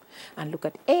him. And look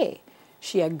at A.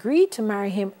 She agreed to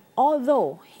marry him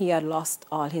although he had lost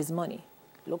all his money.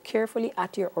 Look carefully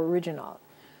at your original.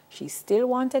 She still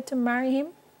wanted to marry him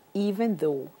even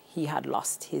though he had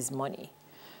lost his money.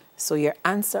 So your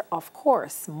answer, of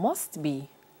course, must be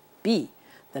B.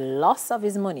 The loss of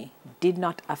his money did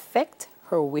not affect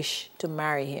her wish to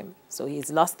marry him. So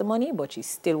he's lost the money, but she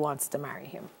still wants to marry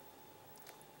him.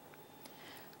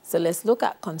 So let's look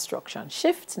at construction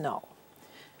shift now.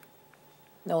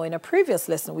 Now, in a previous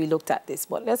lesson, we looked at this,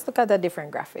 but let's look at a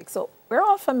different graphic. So we're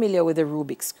all familiar with the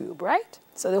Rubik's Cube, right?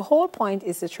 So the whole point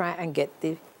is to try and get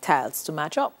the tiles to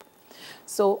match up.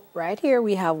 So right here,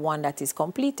 we have one that is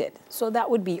completed. So that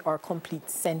would be our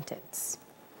complete sentence.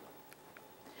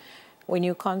 When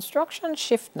you construction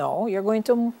shift now, you're going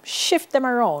to shift them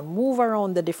around, move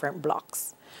around the different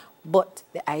blocks. But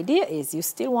the idea is you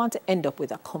still want to end up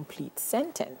with a complete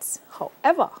sentence.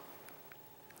 However,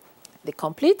 the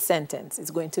complete sentence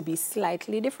is going to be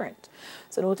slightly different.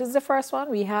 So notice the first one,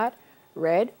 we had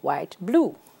red, white,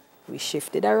 blue. We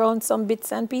shifted around some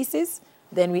bits and pieces.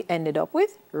 Then we ended up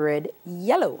with red,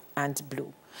 yellow, and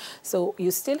blue. So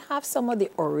you still have some of the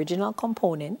original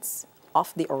components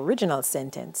of the original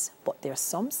sentence, but there are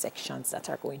some sections that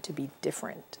are going to be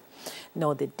different.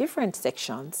 Now, the different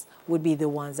sections would be the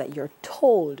ones that you're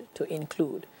told to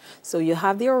include. So you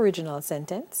have the original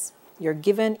sentence. You're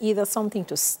given either something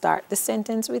to start the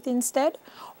sentence with instead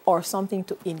or something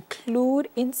to include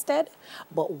instead.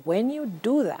 But when you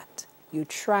do that, you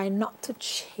try not to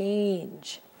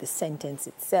change the sentence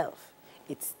itself.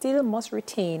 It still must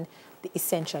retain the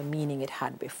essential meaning it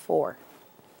had before.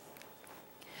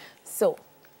 So,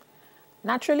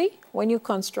 naturally, when you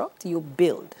construct, you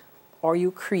build, or you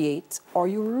create, or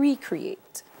you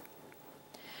recreate.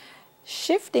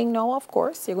 Shifting now, of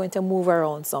course, you're going to move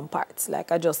around some parts.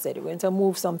 Like I just said, you're going to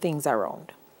move some things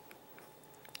around.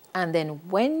 And then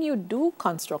when you do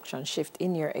construction shift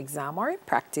in your exam or in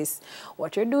practice,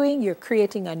 what you're doing, you're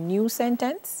creating a new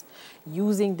sentence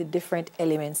using the different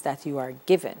elements that you are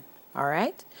given. All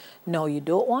right? Now, you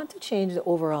don't want to change the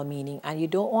overall meaning, and you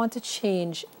don't want to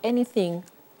change anything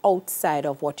outside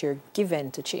of what you're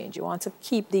given to change. You want to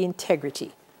keep the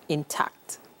integrity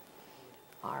intact.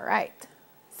 All right.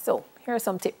 So here are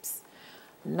some tips.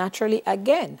 Naturally,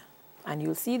 again, and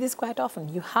you'll see this quite often,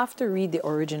 you have to read the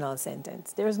original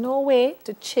sentence. There's no way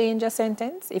to change a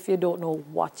sentence if you don't know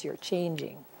what you're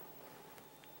changing.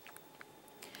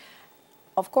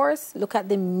 Of course, look at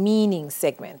the meaning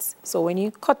segments. So when you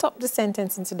cut up the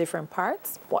sentence into different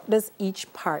parts, what does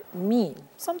each part mean?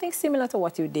 Something similar to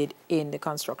what you did in the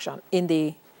construction, in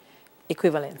the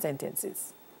equivalent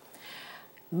sentences.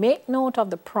 Make note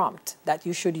of the prompt that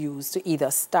you should use to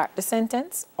either start the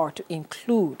sentence or to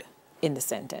include in the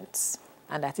sentence.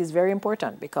 And that is very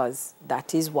important because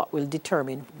that is what will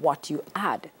determine what you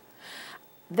add.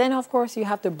 Then, of course, you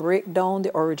have to break down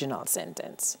the original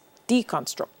sentence,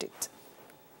 deconstruct it.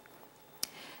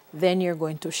 Then you're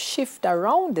going to shift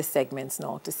around the segments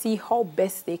now to see how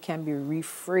best they can be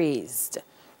rephrased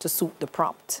to suit the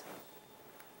prompt.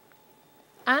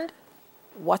 And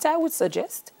what I would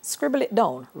suggest, scribble it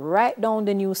down, write down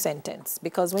the new sentence,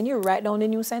 because when you write down the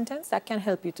new sentence, that can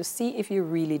help you to see if you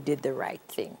really did the right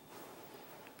thing.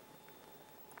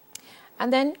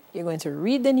 And then you're going to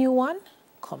read the new one,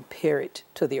 compare it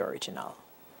to the original.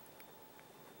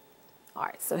 All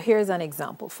right, so here's an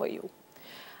example for you.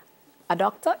 A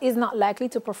doctor is not likely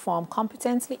to perform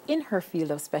competently in her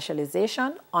field of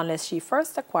specialization unless she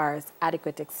first acquires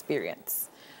adequate experience.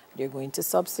 You're going to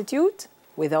substitute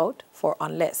without for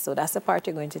unless. So that's the part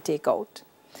you're going to take out.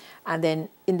 And then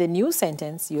in the new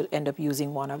sentence, you'll end up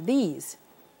using one of these,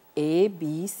 A,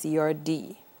 B, C, or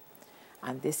D.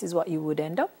 And this is what you would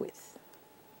end up with.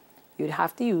 You'd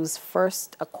have to use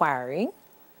first acquiring,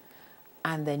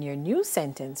 and then your new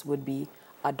sentence would be,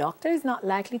 a doctor is not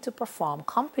likely to perform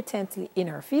competently in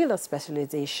her field of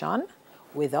specialization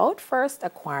without first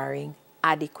acquiring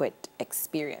adequate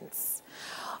experience.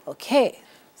 Okay,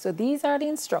 so these are the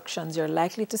instructions you're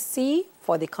likely to see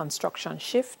for the construction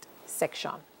shift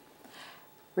section.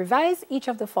 Revise each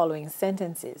of the following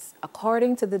sentences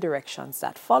according to the directions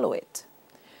that follow it.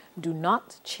 Do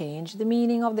not change the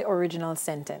meaning of the original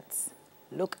sentence.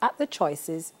 Look at the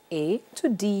choices A to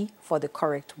D for the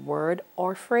correct word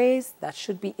or phrase that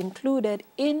should be included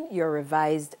in your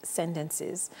revised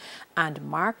sentences and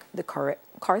mark the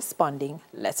corresponding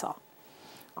letter.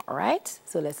 All right,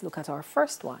 so let's look at our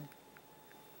first one.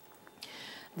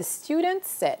 The student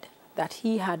said that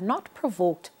he had not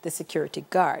provoked the security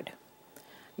guard.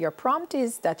 Your prompt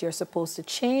is that you're supposed to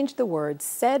change the word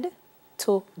said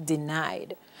to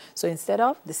denied. So instead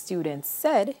of the student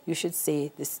said, you should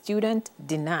say the student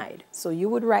denied. So you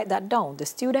would write that down, the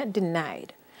student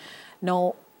denied.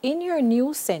 Now, in your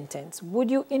new sentence, would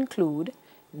you include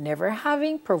never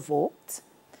having provoked,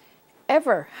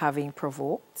 ever having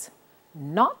provoked,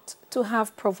 not to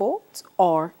have provoked,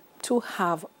 or to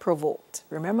have provoked.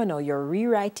 Remember now, you're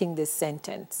rewriting this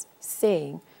sentence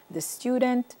saying the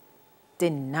student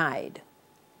denied.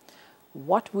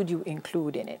 What would you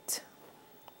include in it?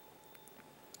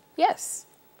 Yes,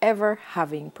 ever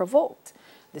having provoked.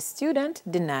 The student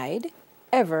denied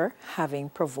ever having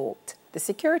provoked the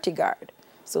security guard.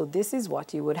 So this is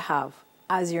what you would have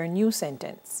as your new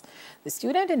sentence. The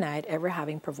student denied ever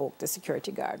having provoked the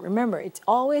security guard. Remember, it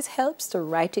always helps to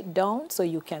write it down so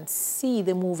you can see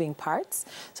the moving parts,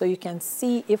 so you can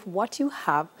see if what you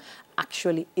have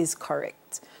actually is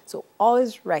correct. So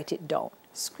always write it down.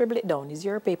 Scribble it down. It's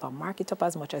your paper. Mark it up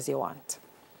as much as you want.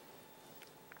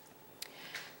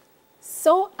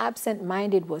 So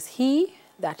absent-minded was he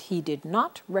that he did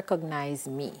not recognize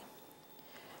me.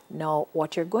 Now,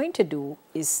 what you're going to do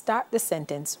is start the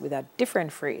sentence with a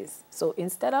different phrase. So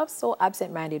instead of so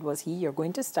absent-minded was he, you're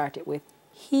going to start it with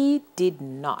he did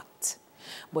not.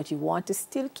 But you want to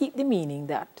still keep the meaning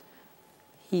that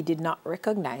he did not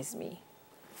recognize me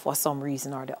for some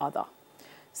reason or the other.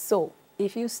 So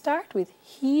if you start with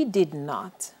he did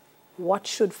not, what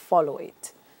should follow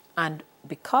it? And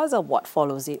because of what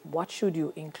follows it, what should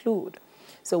you include?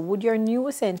 So would your new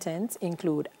sentence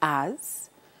include as,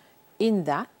 in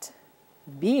that,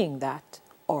 being that,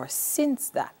 or since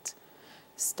that?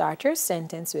 Start your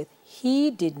sentence with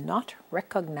he did not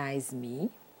recognize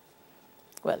me.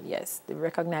 Well, yes, the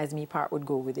recognize me part would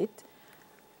go with it.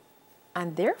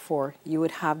 And therefore, you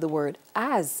would have the word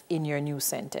as in your new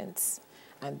sentence.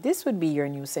 And this would be your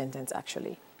new sentence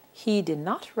actually. He did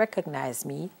not recognize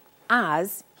me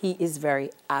as he is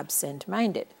very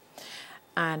absent-minded.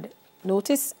 And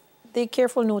notice the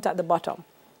careful note at the bottom.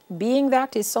 Being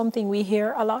that is something we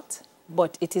hear a lot,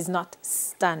 but it is not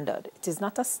standard. It is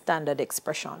not a standard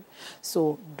expression.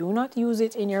 So do not use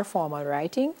it in your formal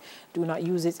writing. Do not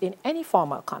use it in any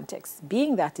formal context.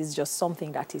 Being that is just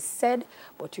something that is said,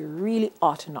 but you really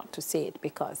ought not to say it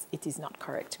because it is not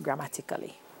correct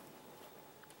grammatically.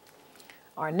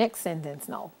 Our next sentence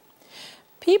now.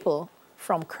 People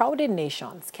from crowded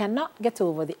nations cannot get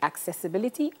over the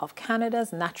accessibility of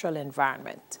Canada's natural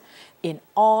environment in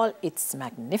all its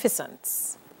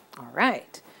magnificence. All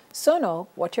right, so now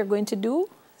what you're going to do,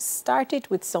 start it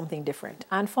with something different.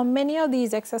 And for many of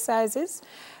these exercises,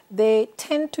 they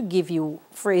tend to give you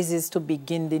phrases to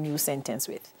begin the new sentence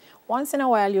with. Once in a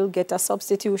while, you'll get a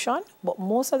substitution, but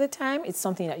most of the time, it's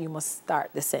something that you must start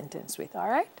the sentence with, all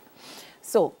right?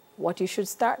 So what you should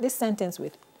start this sentence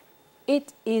with,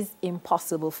 it is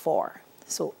impossible for.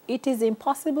 So it is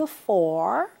impossible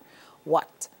for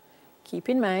what? Keep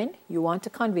in mind, you want to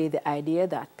convey the idea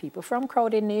that people from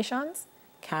crowded nations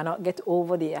cannot get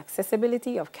over the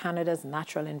accessibility of Canada's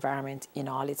natural environment in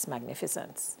all its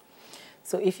magnificence.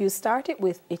 So if you start it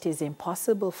with it is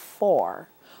impossible for,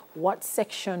 what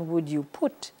section would you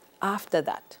put after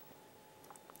that?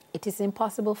 It is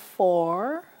impossible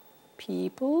for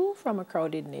people from a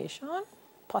crowded nation.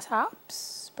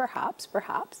 Perhaps.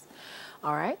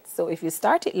 All right, so if you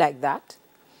start it like that,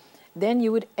 then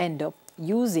you would end up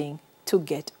using to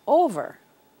get over.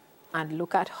 And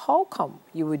look at how come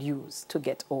you would use to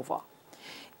get over.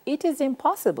 It is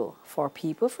impossible for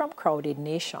people from crowded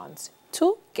nations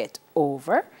to get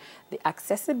over the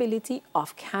accessibility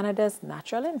of Canada's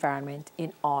natural environment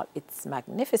in all its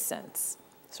magnificence.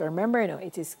 So remember,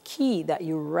 it is key that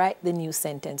you write the new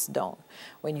sentence down.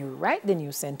 When you write the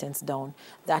new sentence down,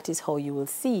 that is how you will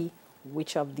see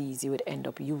which of these you would end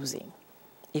up using.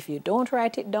 If you don't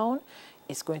write it down,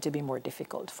 it's going to be more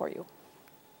difficult for you.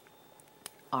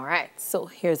 All right, so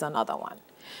here's another one.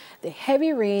 The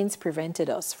heavy rains prevented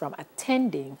us from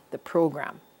attending the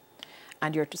program.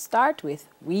 And you're to start with,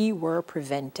 we were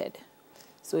prevented.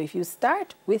 So if you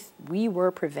start with, we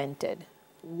were prevented,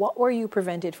 what were you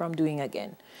prevented from doing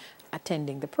again?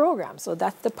 Attending the program. So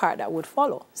that's the part that would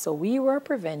follow. So we were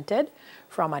prevented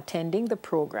from attending the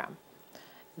program.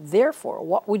 Therefore,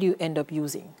 what would you end up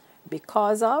using?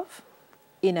 Because of,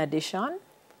 in addition,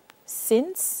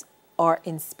 since, or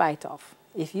in spite of.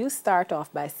 If you start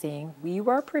off by saying we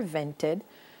were prevented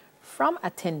from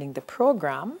attending the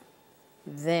program,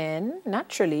 then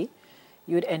naturally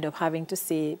you'd end up having to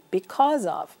say because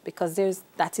of, because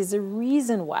that is a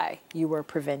reason why you were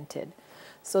prevented.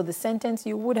 So the sentence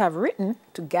you would have written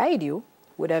to guide you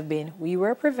would have been, we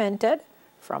were prevented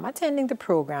from attending the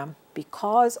program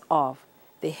because of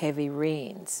the heavy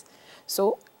rains.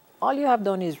 So all you have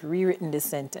done is rewritten this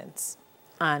sentence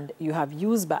and you have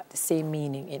used back the same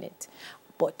meaning in it.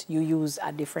 But you use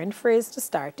a different phrase to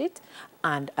start it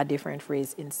and a different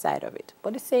phrase inside of it.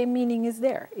 But the same meaning is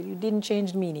there. You didn't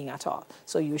change the meaning at all.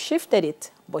 So you shifted it,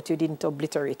 but you didn't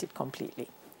obliterate it completely.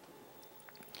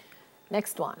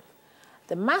 Next one.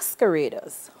 The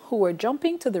masqueraders, who were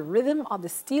jumping to the rhythm of the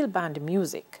steel band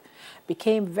music,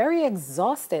 became very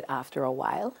exhausted after a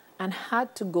while and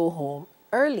had to go home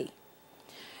early.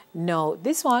 Now,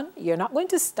 this one, you're not going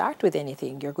to start with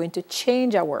anything. You're going to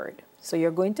change a word. So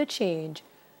you're going to change,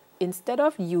 instead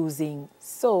of using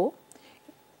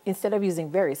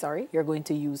very, you're going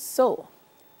to use so.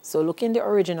 So look in the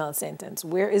original sentence.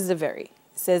 Where is the very?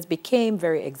 It says became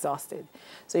very exhausted.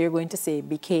 So you're going to say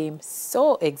became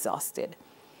so exhausted.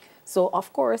 So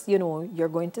of course, you know, you're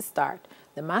going to start.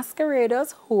 The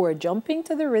masqueraders, who were jumping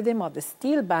to the rhythm of the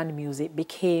steel band music,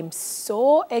 became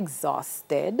so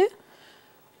exhausted.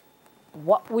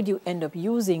 What would you end up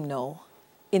using now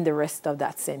in the rest of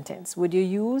that sentence? Would you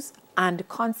use and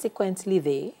consequently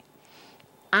they,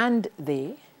 and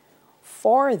they,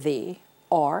 for they,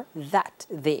 or that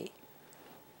they?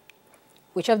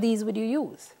 Which of these would you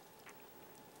use?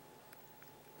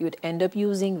 You would end up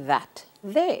using that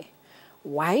they.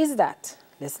 Why is that?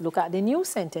 Let's look at the new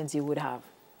sentence you would have.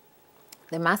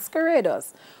 The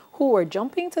masqueraders, who were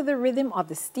jumping to the rhythm of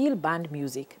the steel band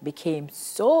music, became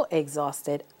so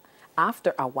exhausted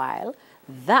after a while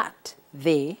that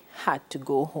they had to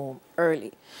go home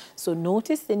early. So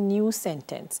notice the new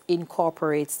sentence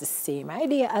incorporates the same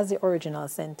idea as the original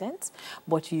sentence,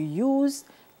 but you use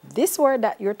this word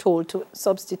that you're told to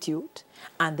substitute,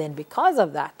 and then because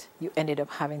of that, you ended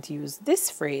up having to use this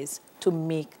phrase to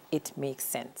make it make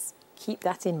sense. Keep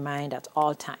that in mind at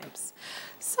all times.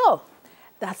 So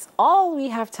that's all we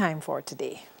have time for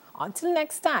today. Until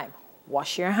next time,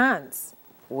 wash your hands,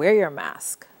 wear your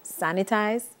mask,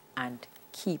 sanitize, and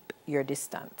keep your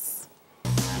distance.